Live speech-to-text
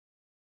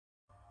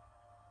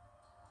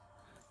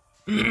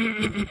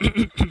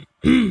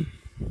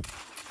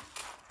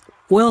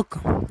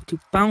Welcome to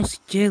Bouncy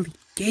Jelly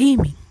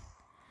Gaming,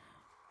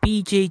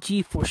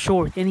 BJG for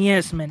short. And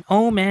yes, man,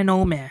 oh man.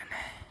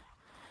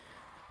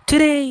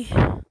 Today,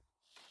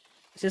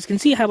 as you can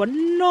see, I have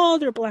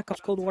another Black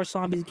Ops Cold War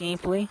Zombies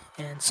gameplay,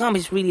 and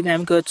Zombies really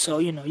damn good. So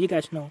you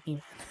guys know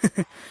me,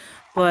 man.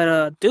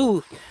 But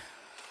dude,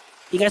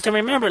 you guys can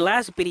remember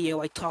last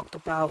video I talked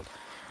about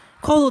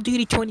Call of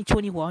Duty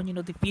 2021.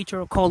 The future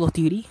of Call of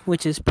Duty,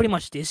 which is pretty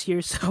much this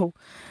year. So.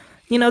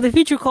 The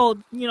future Call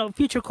of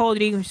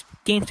Duty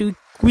games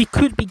we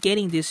could be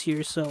getting this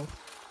year. So,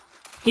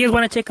 if you guys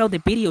want to check out the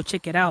video,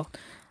 check it out.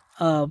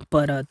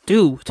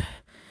 Dude,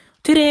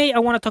 today I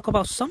want to talk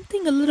about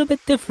something a little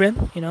bit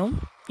different. I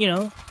don't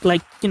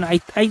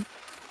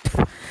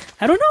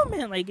know,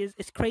 man. Like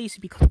it's crazy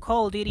because the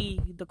Call of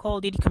Duty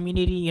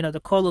community,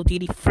 the Call of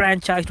Duty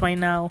franchise right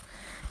now,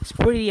 it's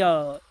pretty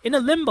in a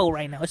limbo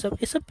right now.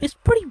 It's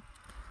pretty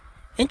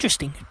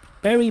interesting,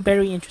 very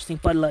very interesting.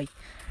 But like.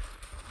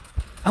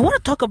 I want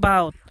to talk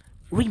about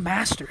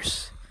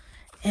remasters,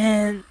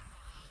 and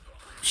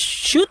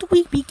should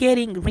we be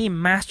getting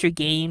remastered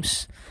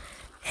games?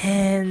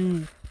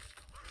 And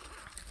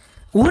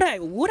would I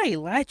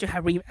like to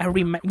have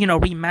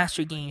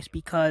remastered games?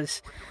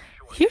 Because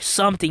here's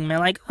something, man.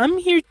 Like I'm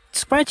here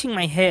scratching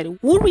my head.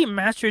 Would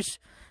remasters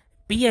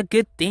be a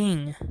good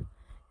thing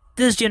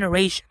this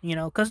generation?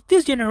 Because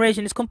this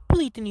generation is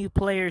completely new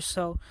players.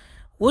 So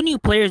would new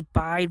players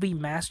buy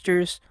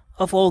remasters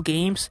of old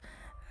games?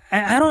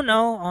 I don't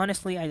know,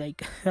 honestly. I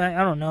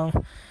don't know.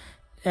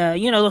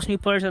 Those new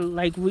players are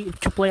like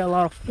to play a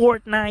lot of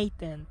Fortnite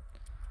and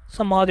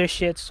some other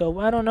shit. So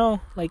I don't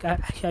know. Like I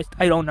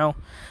don't know.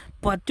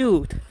 But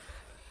dude,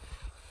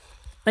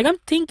 like I'm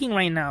thinking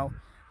right now.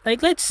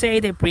 Like let's say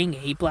they bring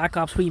a Black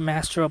Ops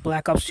remaster, a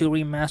Black Ops 2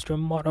 remaster,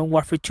 Modern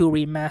Warfare 2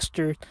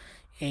 remastered,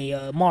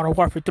 a Modern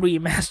Warfare 3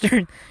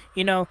 remastered.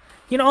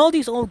 All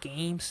these old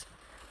games.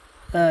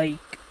 Like,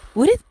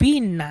 would it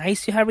be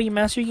nice to have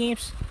remastered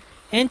games?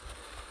 And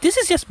this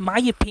is just my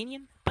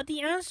opinion, but the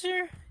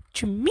answer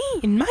to me,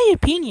 in my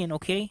opinion,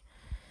 okay,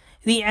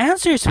 the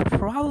answer is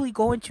probably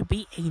going to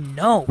be a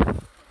no.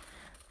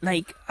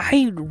 Like,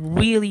 I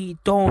really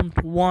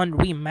don't want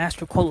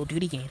remastered Call of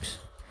Duty games.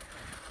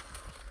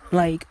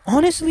 Like,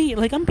 honestly,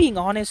 like, I'm being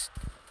honest,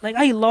 like,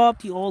 I love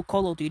the old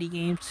Call of Duty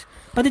games,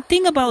 but the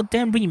thing about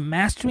them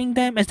remastering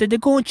them is that they're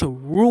going to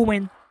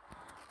ruin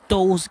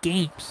those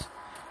games.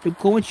 They're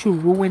going to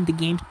ruin the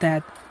games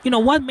that,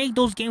 what make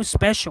those games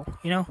special,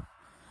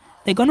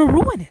 They're gonna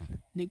ruin it.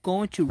 They're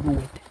going to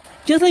ruin it.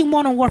 Just like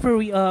Modern Warfare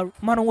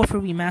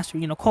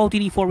Remaster, Call of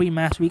Duty 4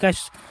 Remaster. You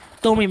guys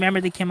don't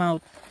remember they came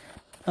out,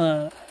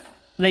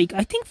 like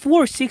I think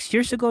 4 or 6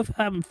 years ago.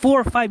 4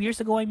 or 5 years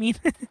ago. I mean,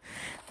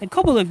 a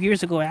couple of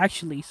years ago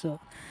actually.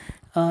 So,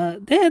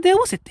 there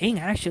was a thing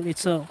actually.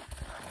 So,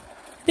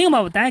 the thing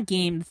about that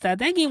game is that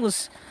game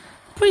was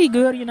pretty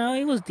good.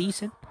 It was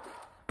decent.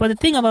 But the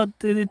thing about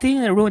the thing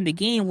that ruined the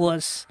game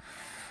was.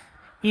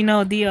 The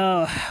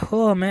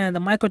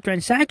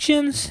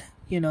microtransactions,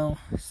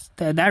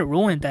 that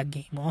ruined that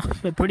game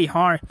off pretty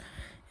hard.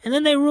 And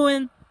then they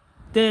ruined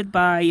it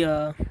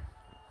by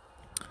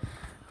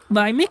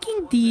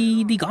making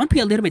the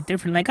gunplay a little bit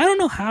different. Like, I don't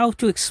know how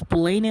to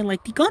explain it.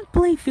 Like, the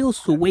gunplay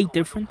feels way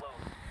different.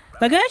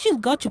 Like, I actually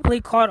got to play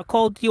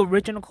the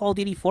original Call of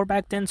Duty 4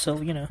 back then, so,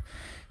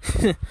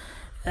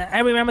 I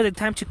remember the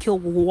time to kill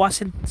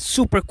wasn't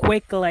super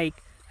quick, like,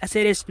 as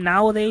it is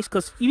nowadays,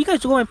 because if you guys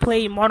go and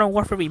play Modern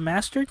Warfare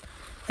Remastered,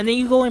 and then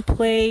you go and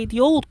play the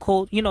old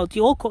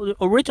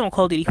original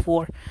Call of Duty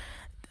 4,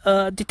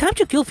 the time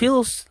to kill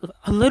feels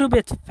a little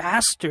bit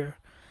faster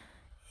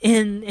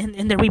in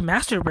the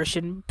remastered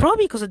version,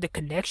 probably because of the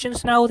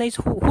connections nowadays.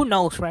 Who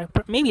knows, right?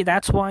 Maybe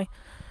that's why.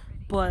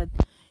 But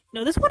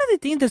that's one of the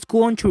things that's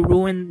going to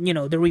ruin the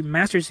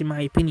remasters, in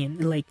my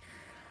opinion. Like,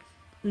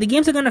 the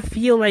games are gonna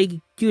feel like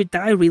you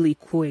die really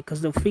quick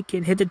because the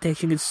freaking hit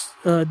detection is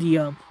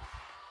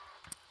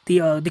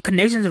the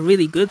connections are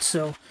really good,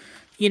 so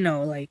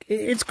like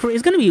it's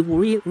gonna be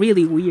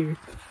really weird.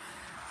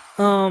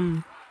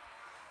 Another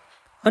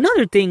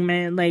thing,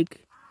 man,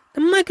 like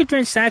the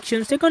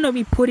microtransactions, they're gonna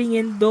be putting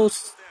in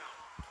those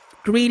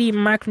greedy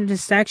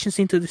microtransactions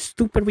into the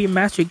stupid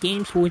remastered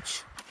games,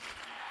 which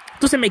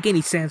doesn't make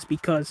any sense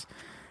because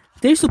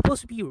they're supposed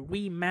to be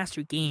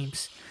remastered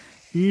games,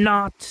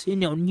 not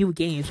new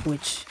games,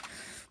 which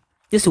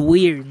is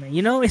weird,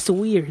 man. It's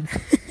weird.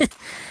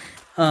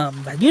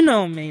 But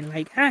man,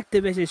 like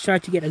Activision is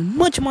trying to get as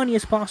much money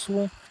as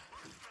possible,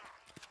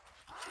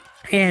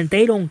 and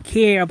they don't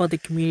care about the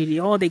community.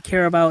 All they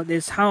care about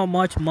is how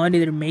much money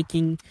they're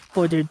making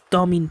for their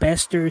dumb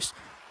investors.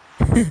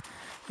 Like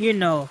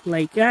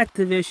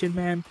Activision,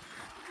 man,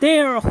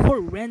 they're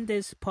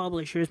horrendous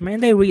publishers,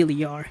 man. They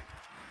really are.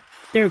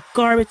 They're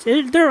garbage.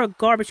 They're a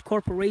garbage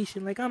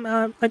corporation. Like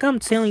I'm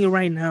telling you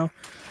right now,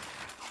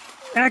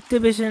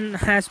 Activision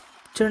has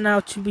turned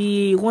out to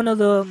be one of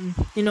the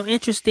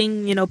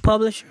interesting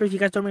publishers. You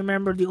guys don't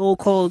remember the old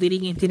Call of Duty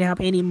games didn't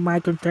have any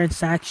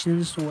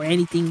microtransactions or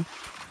anything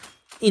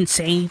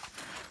insane.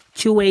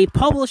 to a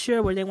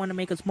publisher where they want to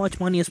make as much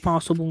money as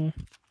possible,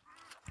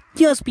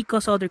 just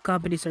because other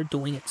companies are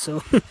doing it.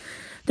 So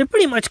they're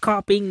pretty much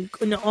copying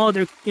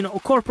other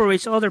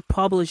corporates, other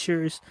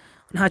publishers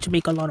on how to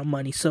make a lot of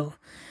money. So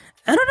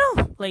I don't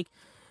know, like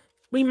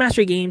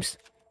remaster games,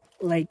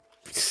 like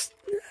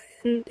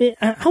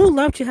I would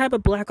love to have a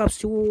Black Ops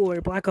 2 or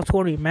Black Ops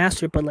 4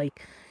 remaster, but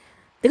like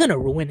they're gonna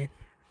ruin it.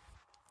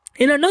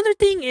 And another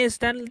thing is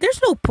that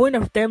there's no point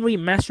of them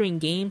remastering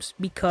games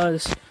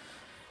because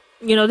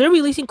they're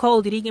releasing Call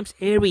of Duty games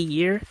every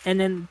year, and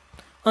then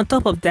on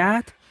top of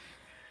that,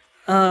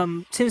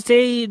 since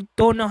they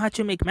don't know how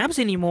to make maps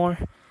anymore,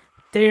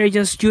 they're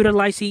just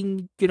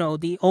utilizing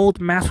the old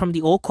maps from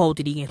the old Call of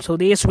Duty games. So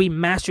they're just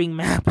remastering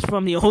maps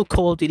from the old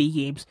Call of Duty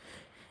games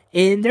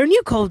in their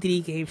new Call of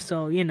Duty games.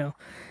 So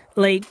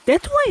like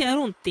that's why I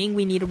don't think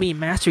we need to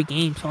remaster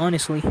games.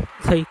 Honestly,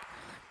 like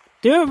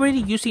they're already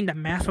using the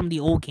maps from the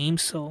old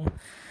games, so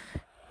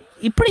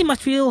it pretty much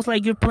feels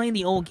like you're playing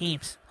the old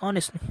games.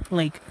 Honestly,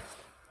 like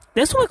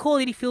that's why Call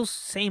of Duty feels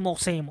same old,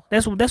 same old.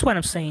 That's what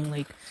I'm saying.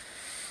 Like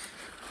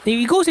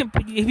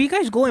if you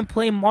guys go and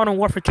play Modern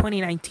Warfare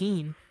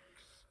 2019,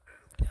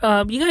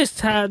 you guys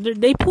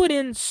they put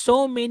in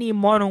so many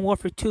Modern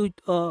Warfare 2,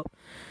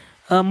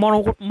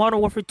 Modern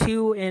Warfare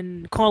 2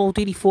 and Call of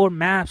Duty 4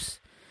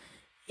 maps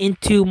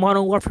into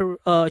Modern Warfare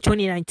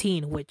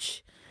 2019,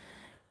 which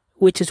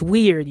is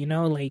weird,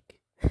 like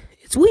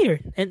it's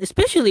weird, and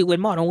especially with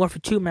Modern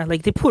Warfare 2 maps,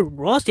 like they put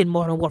Rust in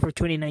Modern Warfare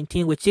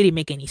 2019, which didn't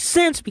make any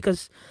sense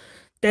because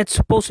that's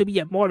supposed to be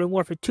a Modern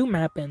Warfare 2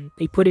 map, and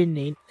they put it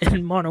in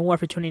Modern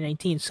Warfare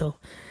 2019. So,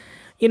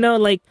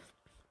 like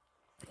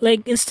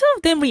instead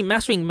of them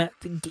remastering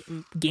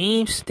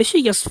games, they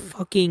should just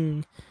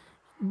fucking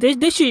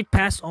they should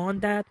pass on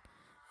that,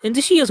 and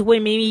they should just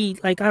wait maybe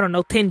like I don't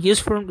know 10 years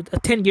from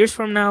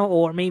now,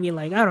 or maybe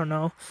like I don't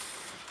know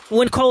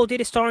when Call of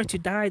Duty is starting to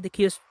die, they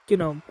can just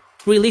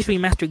release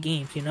remastered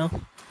games,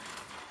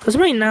 because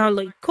right now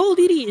like Call of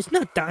Duty is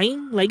not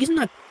dying, like it's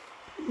not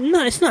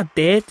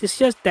dead. It's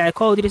just that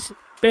Call of Duty is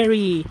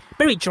very,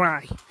 very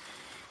dry,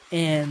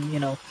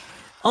 and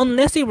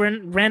unless they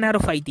ran out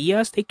of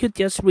ideas, they could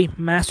just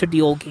remaster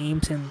the old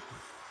games, and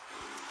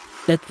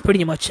that's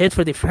pretty much it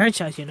for the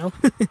franchise,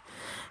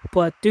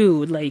 But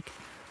dude, like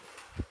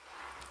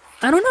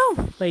I don't know,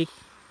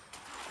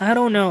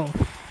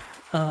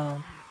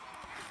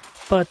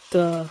 but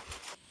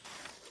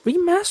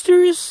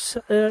remasters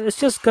it's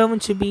just going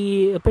to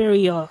be a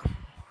very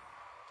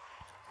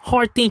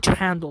hard thing to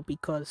handle,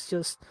 because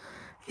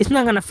it's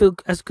not gonna feel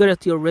as good as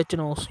the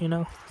originals,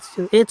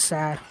 it's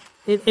sad,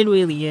 it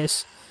really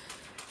is.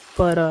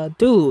 But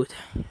dude,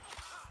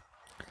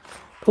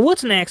 but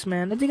what's next,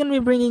 man? Are they gonna be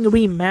bringing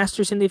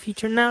remasters in the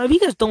future? Now, if you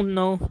guys don't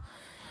know,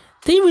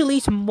 they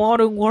released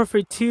Modern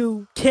Warfare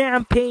 2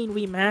 campaign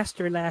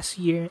remaster last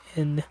year,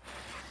 and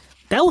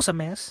that was a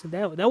mess.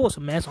 That was a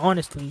mess,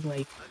 honestly.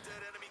 Like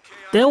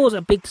that was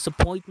a big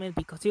disappointment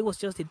because it was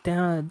just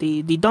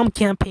the dumb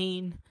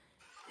campaign.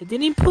 They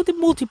didn't put the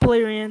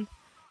multiplayer in.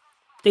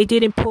 They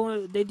didn't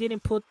put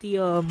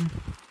the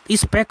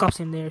Spec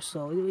Ops in there.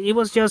 So it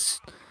was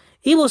just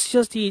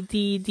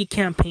the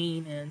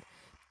campaign, and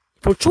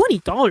for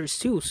 $20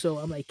 too. So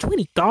I'm like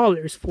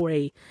 $20 for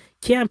a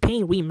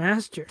campaign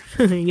remaster,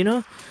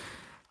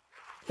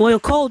 Well,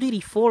 Call of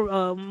Duty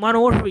 4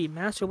 Modern Warfare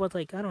Remaster was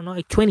like I don't know,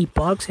 like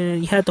 $20,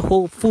 and you had the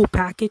whole full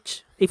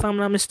package, if I'm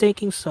not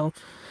mistaken. So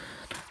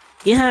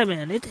yeah,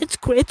 man,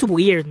 it's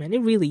weird, man.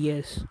 It really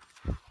is.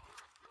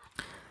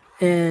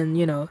 And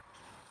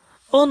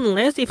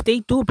unless if they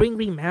do bring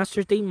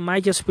remasters, they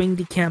might just bring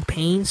the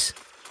campaigns.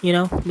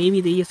 Maybe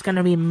they just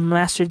gonna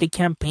remaster the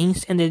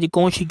campaigns, and then they're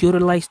going to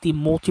utilize the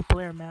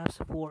multiplayer maps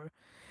for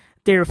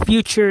their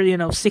future,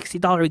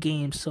 $60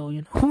 games. So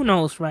who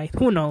knows, right?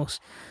 Who knows?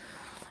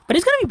 But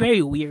it's gonna be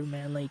very weird,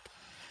 man. Like,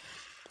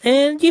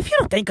 and if you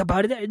don't think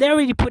about it, they're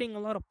already putting a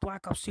lot of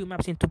Black Ops 2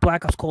 maps into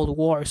Black Ops Cold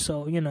War.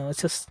 So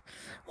it's just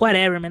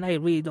whatever, man. I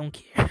really don't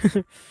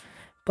care.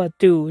 But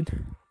dude,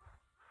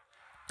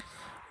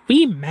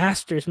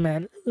 remasters,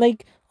 man.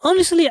 Like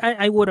honestly,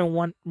 I wouldn't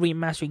want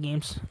remaster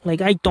games.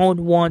 Like I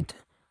don't want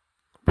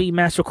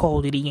remaster Call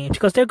of Duty games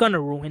because they're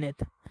gonna ruin it.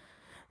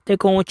 They're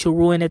going to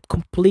ruin it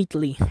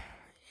completely.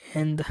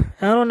 And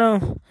I don't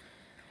know.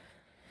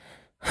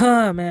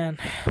 Man.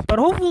 But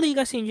hopefully you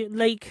guys enjoy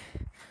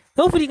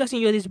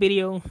this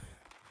video.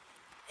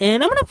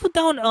 And I'm gonna put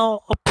down a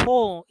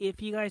poll if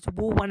you guys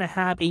would wanna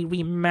have a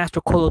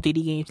remaster Call of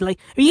Duty games. Like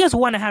if you guys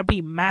wanna have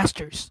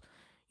remasters,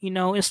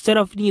 instead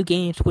of new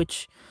games,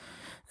 which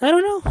I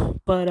don't know.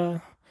 But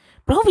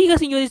hopefully you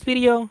guys enjoy this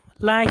video.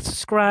 Like,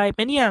 subscribe,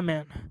 and yeah,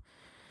 man.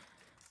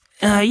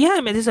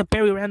 This is a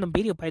very random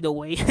video, by the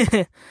way.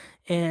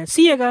 And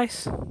see ya,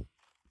 guys.